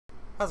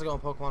How's it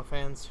going, Pokemon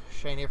fans?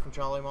 Shane here from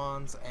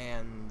JollyMonz,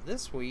 and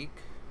this week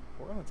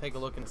we're going to take a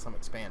look into some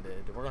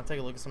expanded. We're going to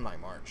take a look at some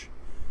Night March.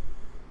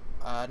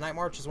 Night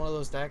March is one of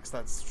those decks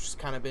that's just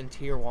kind of been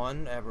tier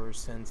 1 ever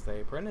since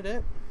they printed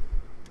it.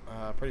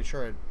 Pretty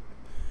sure it's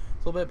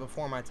a little bit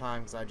before my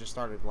time because I just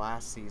started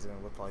last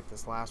season with like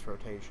this last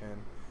rotation.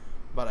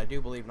 But I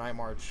do believe Night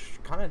March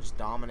kind of just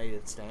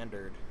dominated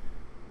Standard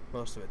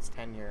most of its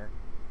tenure.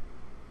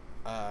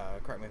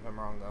 Correct me if I'm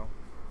wrong though.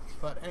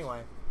 But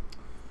anyway.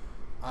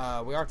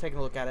 We are taking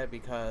a look at it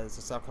because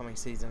this upcoming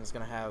season is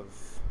going to have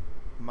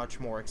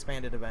much more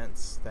expanded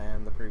events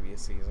than the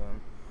previous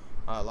season.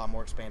 A lot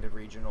more expanded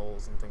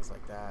regionals and things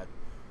like that.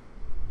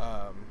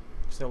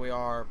 So we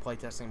are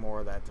playtesting more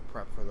of that to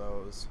prep for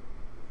those.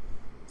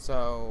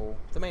 So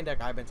the main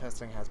deck I've been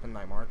testing has been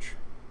Night March.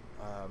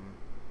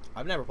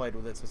 I've never played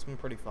with it, so it's been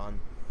pretty fun.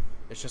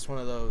 It's just one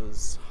of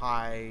those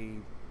high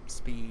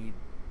speed,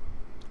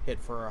 hit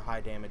for a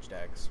high damage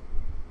decks.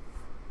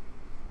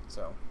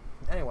 So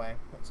anyway,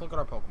 let's look at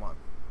our Pokemon.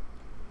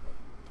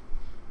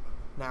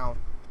 Now,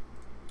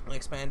 in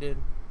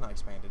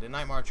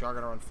Night March, you are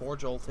going to run 4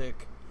 Joltik,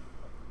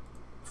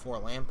 4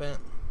 Lampent,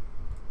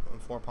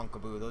 and 4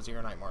 Punkaboo. Those are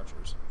your Night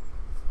Marchers.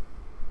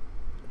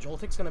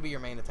 Joltik's going to be your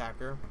main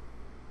attacker,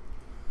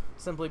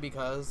 simply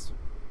because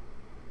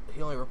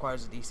he only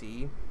requires a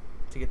DCE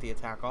to get the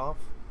attack off.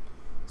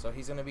 So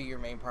he's going to be your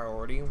main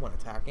priority when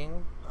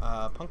attacking.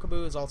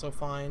 Punkaboo is also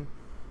fine.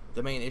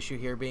 The main issue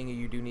here being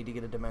you do need to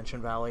get a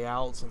Dimension Valley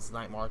out, since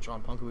Night March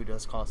on Punkaboo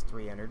does cost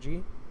 3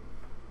 energy.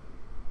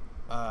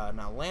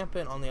 Now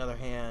Lampent, on the other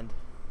hand,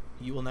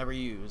 you will never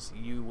use.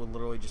 You will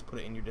literally just put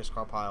it in your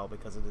discard pile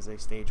because it is a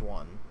stage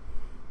 1.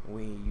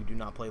 You do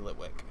not play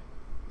Litwick.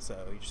 So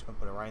you're just going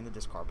to put it right in the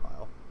discard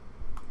pile.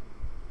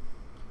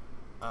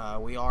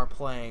 We are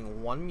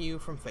playing 1 Mew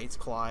from Fate's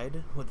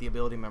Collide with the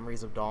ability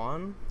Memories of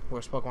Dawn,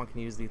 where Pokemon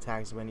can use the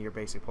attacks of any of your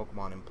basic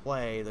Pokemon in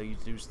play, though you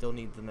do still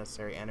need the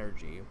necessary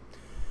energy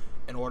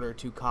in order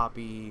to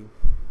copy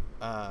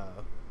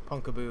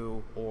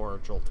Punkaboo or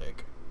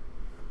Joltik.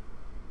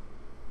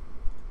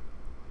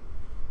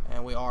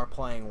 And we are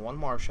playing 1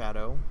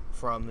 Marshadow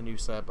from the new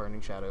set,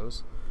 Burning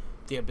Shadows.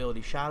 The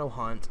ability Shadow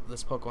Hunt,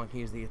 this Pokemon can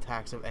use the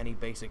attacks of any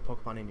basic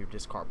Pokemon in your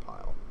discard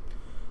pile.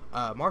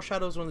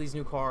 Marshadow is one of these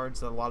new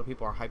cards that a lot of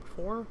people are hyped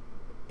for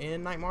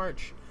in Night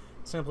March,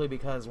 simply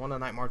because one of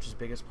Night March's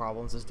biggest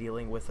problems is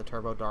dealing with the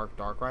Turbo Dark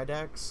Darkrai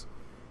decks.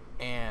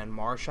 And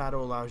Marshadow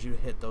allows you to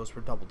hit those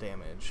for double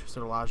damage,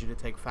 so it allows you to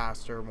take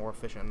faster, more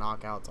efficient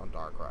knockouts on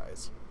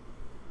Darkrai's.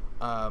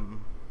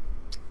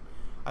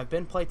 I've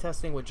been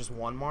playtesting with just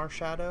 1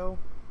 Marshadow.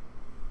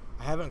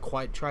 I haven't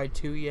quite tried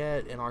 2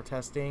 yet in our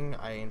testing.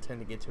 I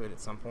intend to get to it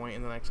at some point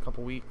in the next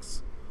couple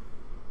weeks.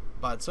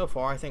 But so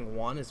far, I think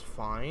 1 is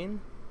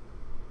fine.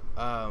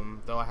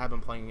 Though I have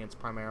been playing against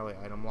primarily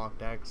item lock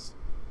decks,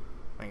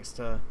 thanks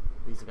to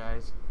these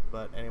guys.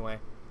 But anyway,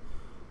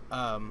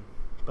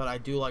 but I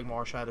do like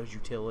Marshadow's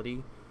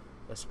utility,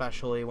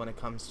 especially when it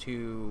comes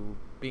to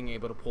being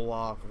able to pull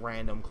off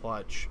random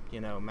clutch,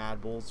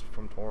 Mad Bulls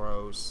from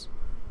Tauros,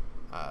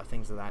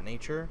 things of that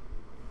nature.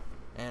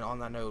 And on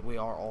that note, we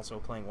are also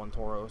playing 1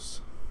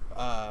 Tauros.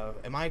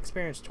 In my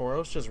experience,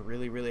 Tauros just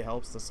really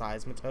helps the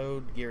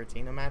Seismitoad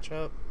Giratina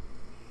matchup,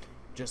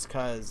 just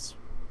because,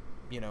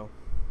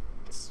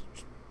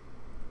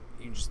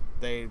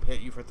 they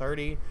hit you for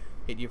 30,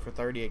 hit you for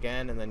 30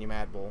 again, and then you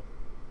Mad Bull.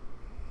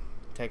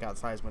 Take out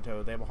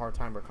Seismitoad. They have a hard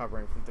time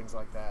recovering from things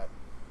like that.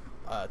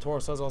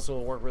 Tauros does also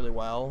work really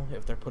well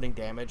if they're putting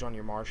damage on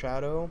your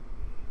Marshadow.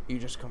 You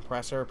just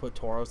Compressor, put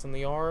Tauros in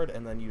the yard,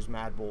 and then use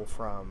Mad Bull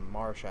from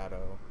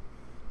Marshadow.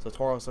 So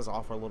Tauros does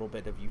offer a little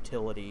bit of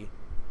utility,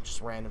 just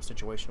random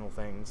situational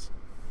things.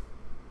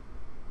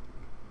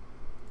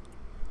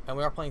 And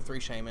we are playing 3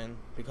 Shaman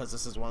because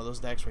this is one of those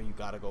decks where you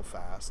gotta go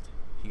fast.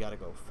 You gotta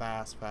go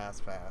fast.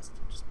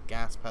 Just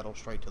gas pedal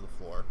straight to the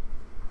floor.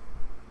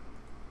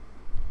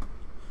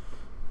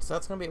 So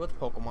that's going to be it with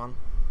the Pokemon.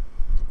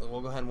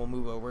 We'll go ahead and we'll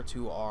move over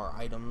to our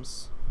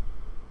items.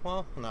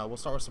 Well, no, we'll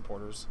start with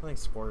supporters. I think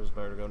supporters is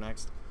better to go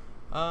next.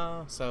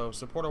 So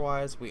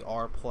supporter-wise, we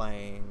are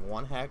playing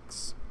 1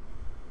 Hex.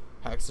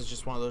 Hex is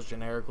just one of those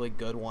generically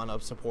good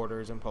one-up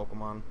supporters in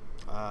Pokemon.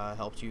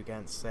 Helps you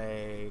against,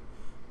 say,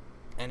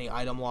 any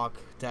item lock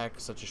deck,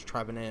 such as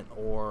Trevenant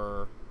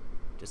or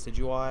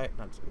Decidueye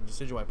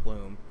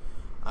Plume.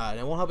 And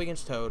it won't help you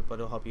against Toad, but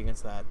it'll help you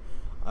against that.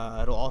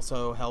 It'll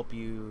also help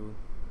you...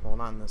 Well,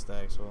 not in this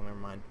deck, so never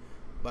mind.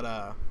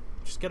 But,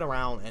 just get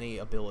around any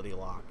ability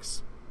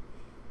locks.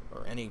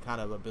 Or any kind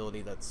of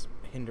ability that's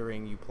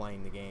hindering you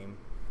playing the game.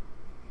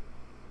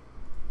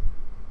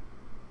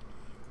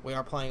 We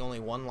are playing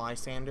only 1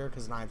 Lysander,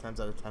 because 9 times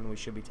out of 10 we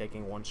should be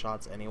taking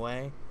 1-shots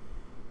anyway.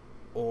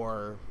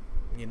 Or,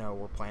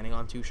 we're planning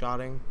on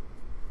 2-shotting.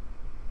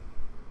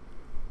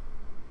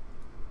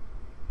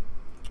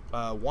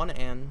 1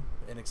 N.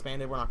 In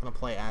Expanded, we're not going to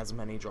play as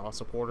many draw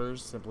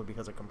supporters, simply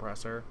because of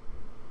Compressor.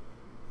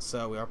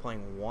 So we are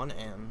playing 1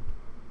 N.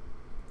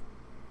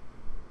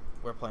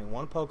 We're playing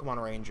 1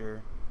 Pokemon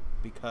Ranger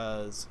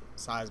because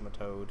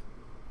Seismitoad.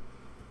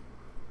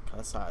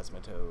 a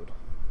Seismitoad.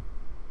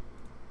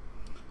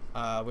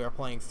 We are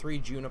playing 3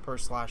 Juniper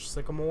 /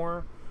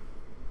 Sycamore.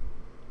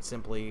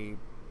 Simply,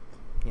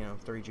 you know,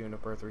 3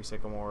 Juniper, 3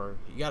 Sycamore.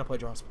 You gotta play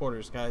draw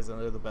supporters, guys,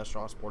 and they're the best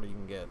draw supporter you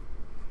can get.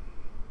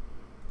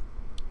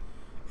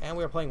 And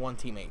we are playing 1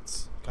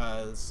 Teammates,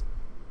 because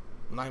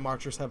Night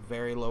Marchers have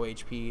very low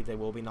HP. They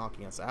will be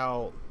knocking us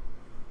out.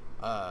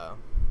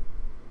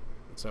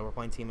 So we're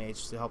playing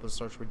Teammates to help us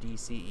search for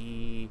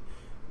DCE,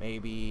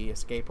 maybe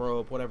Escape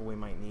Rope, whatever we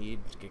might need.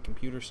 To get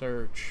Computer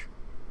Search.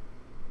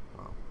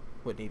 Well,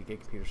 wouldn't need to get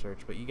Computer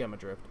Search, but you get my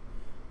drift.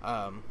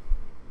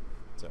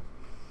 So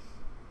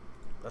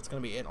that's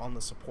going to be it on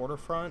the supporter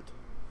front.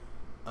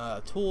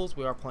 Tools,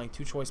 we are playing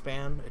 2 Choice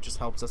Band. It just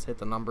helps us hit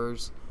the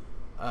numbers.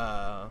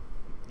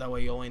 That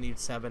way you only need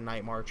 7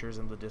 Night Marchers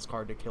in the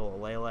discard to kill a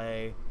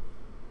Lele.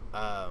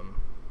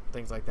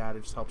 Things like that.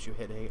 It just helps you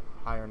hit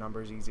higher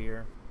numbers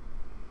easier.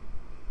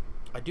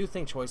 I do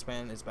think Choice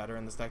Band is better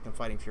in this deck than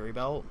Fighting Fury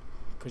Belt,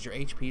 because your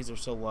HPs are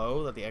so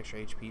low that the extra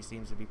HP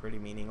seems to be pretty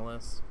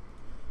meaningless.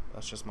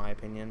 That's just my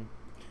opinion.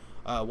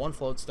 1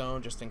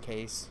 Floatstone, just in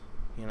case.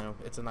 You know,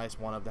 it's a nice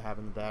one-up to have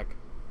in the deck.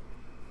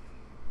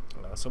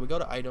 So we go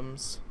to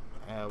items.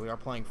 We are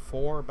playing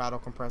 4 Battle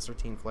Compressor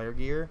Team Flare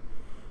Gear.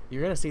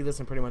 You're going to see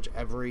this in pretty much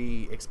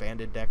every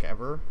expanded deck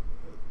ever.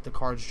 The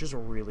cards just are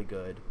really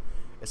good.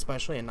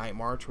 Especially in Night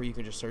March, where you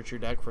can just search your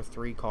deck for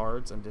 3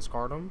 cards and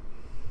discard them.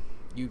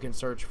 You can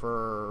search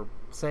for,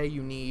 say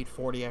you need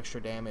 40 extra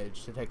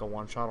damage to take a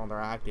 1-shot on their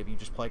active. You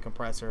just play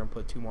Compressor and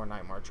put 2 more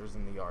Night Marchers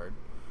in the yard.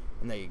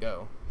 And there you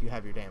go. You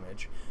have your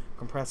damage.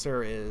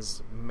 Compressor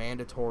is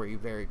mandatory,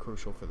 very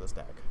crucial for this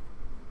deck.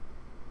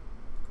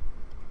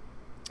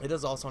 It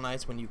is also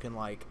nice when you can,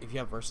 like, if you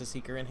have Versus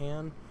Seeker in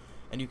hand,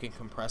 and you can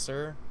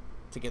Compressor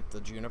to get the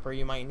Juniper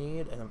you might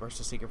need, and then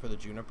Versus Seeker for the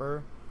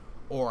Juniper.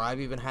 Or I've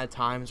even had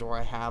times where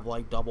I have,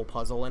 like, double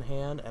puzzle in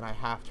hand, and I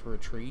have to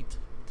retreat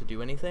to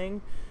do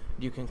anything.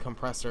 You can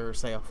Compressor,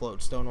 say, a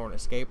Floatstone or an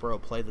Escape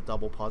Rope, play the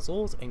double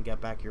puzzles, and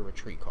get back your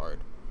retreat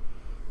card.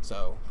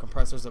 So,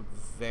 Compressor's a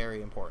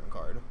very important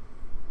card.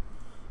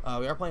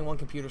 We are playing 1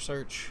 Computer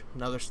Search,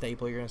 another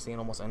staple you're going to see in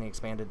almost any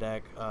expanded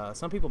deck.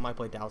 Some people might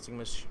play Dowsing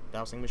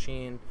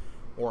Machine,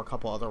 or a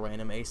couple other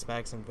random ace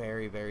specs in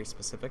very, very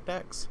specific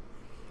decks.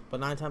 But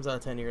 9 times out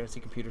of 10, you're going to see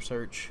Computer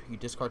Search. You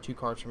discard 2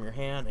 cards from your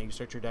hand, and you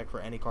search your deck for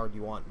any card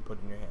you want and put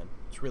it in your hand.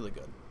 It's really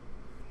good.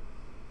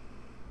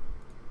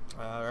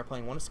 We're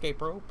playing 1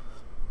 Escape Rope,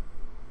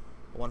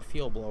 1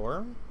 Field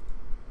Blower.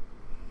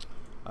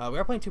 We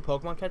are playing 2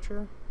 Pokemon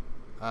Catcher.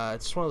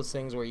 It's just one of those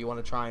things where you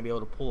want to try and be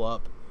able to pull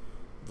up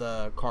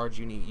the cards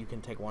you need. You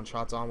can take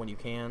 1-shots on when you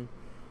can.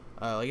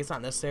 Like, it's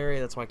not necessary.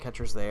 That's why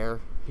Catcher's there,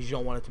 because you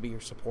don't want it to be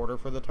your supporter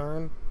for the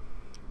turn.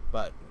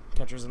 But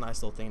Catcher's a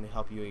nice little thing to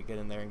help you get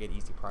in there and get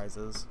easy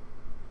prizes.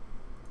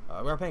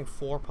 We are playing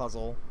 4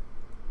 Puzzle.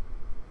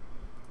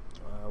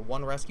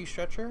 1 Rescue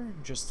Stretcher,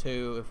 just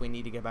to, if we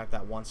need to get back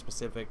that one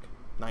specific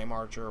Night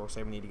Marcher, or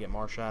say we need to get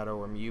Marshadow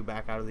or Mew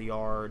back out of the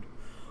yard,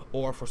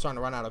 or if we're starting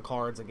to run out of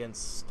cards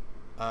against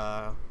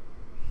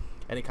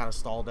any kind of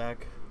stall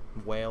deck,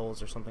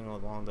 whales or something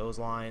along those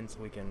lines,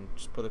 we can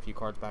just put a few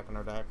cards back in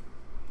our deck.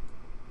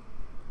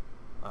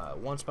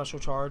 1 Special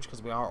Charge,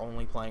 because we are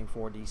only playing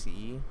 4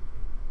 DCE.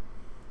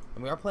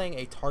 And we are playing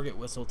a Target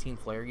Whistle Team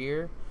Flare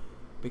Gear,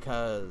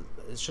 because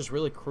it's just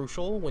really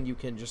crucial when you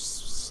can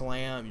just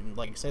slam,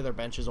 like, say their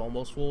bench is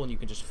almost full and you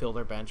can just fill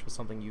their bench with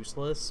something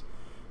useless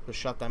to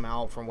shut them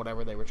out from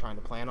whatever they were trying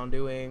to plan on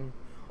doing.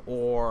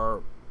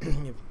 Or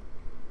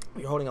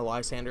you're holding a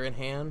Lysander in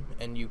hand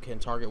and you can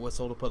Target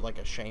Whistle to put, like,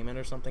 a Shaman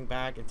or something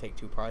back and take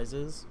 2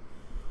 prizes.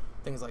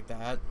 Things like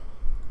that.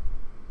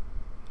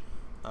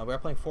 We are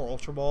playing 4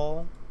 Ultra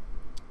Ball,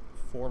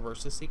 4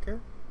 Versus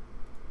Seeker.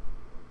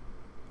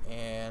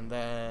 And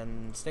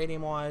then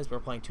stadium-wise, we're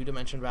playing 2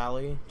 Dimension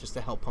Valley, just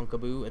to help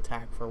Punkaboo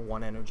attack for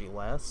 1 energy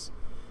less.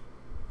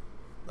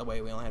 That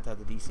way we only have to have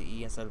the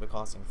DCE instead of it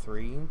costing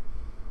 3.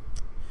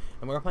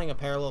 And we're playing a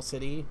Parallel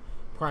City,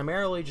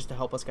 primarily just to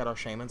help us get our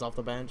Shamans off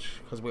the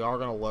bench, because we are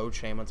going to load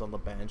Shamans on the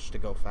bench to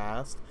go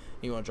fast.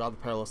 You want to drop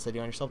the Parallel City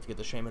on yourself to get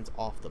the Shamans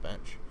off the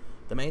bench.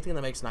 The main thing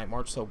that makes Night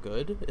March so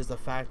good is the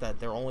fact that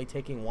they're only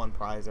taking 1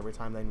 prize every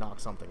time they knock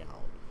something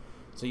out.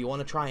 So you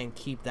want to try and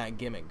keep that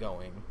gimmick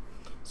going.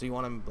 So you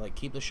want to, like,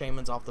 keep the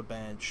Shamans off the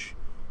bench.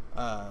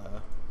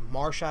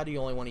 Marshadow you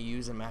only want to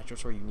use in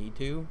matchups where you need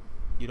to.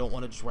 You don't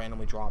want to just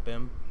randomly drop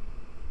him.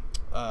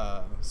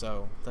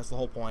 So that's the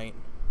whole point.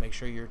 Make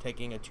sure you're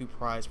taking a 2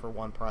 prize for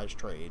 1 prize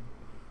trade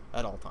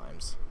at all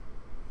times.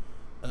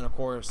 And then, of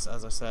course,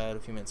 as I said a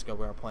few minutes ago,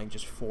 we are playing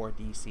just 4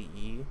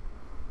 DCE.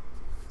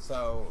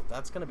 So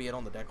that's going to be it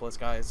on the deck list,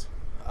 guys.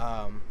 Go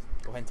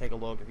ahead and take a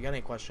look. If you got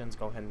any questions,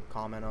 go ahead and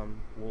comment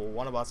them.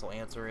 One of us will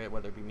answer it,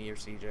 whether it be me or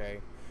CJ,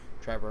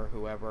 Trevor,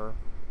 whoever.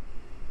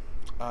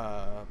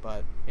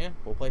 But yeah,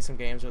 we'll play some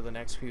games over the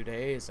next few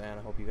days, and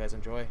I hope you guys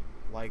enjoy.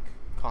 Like,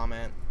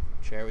 comment,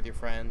 share with your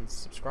friends,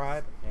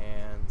 subscribe,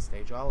 and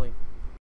stay jolly.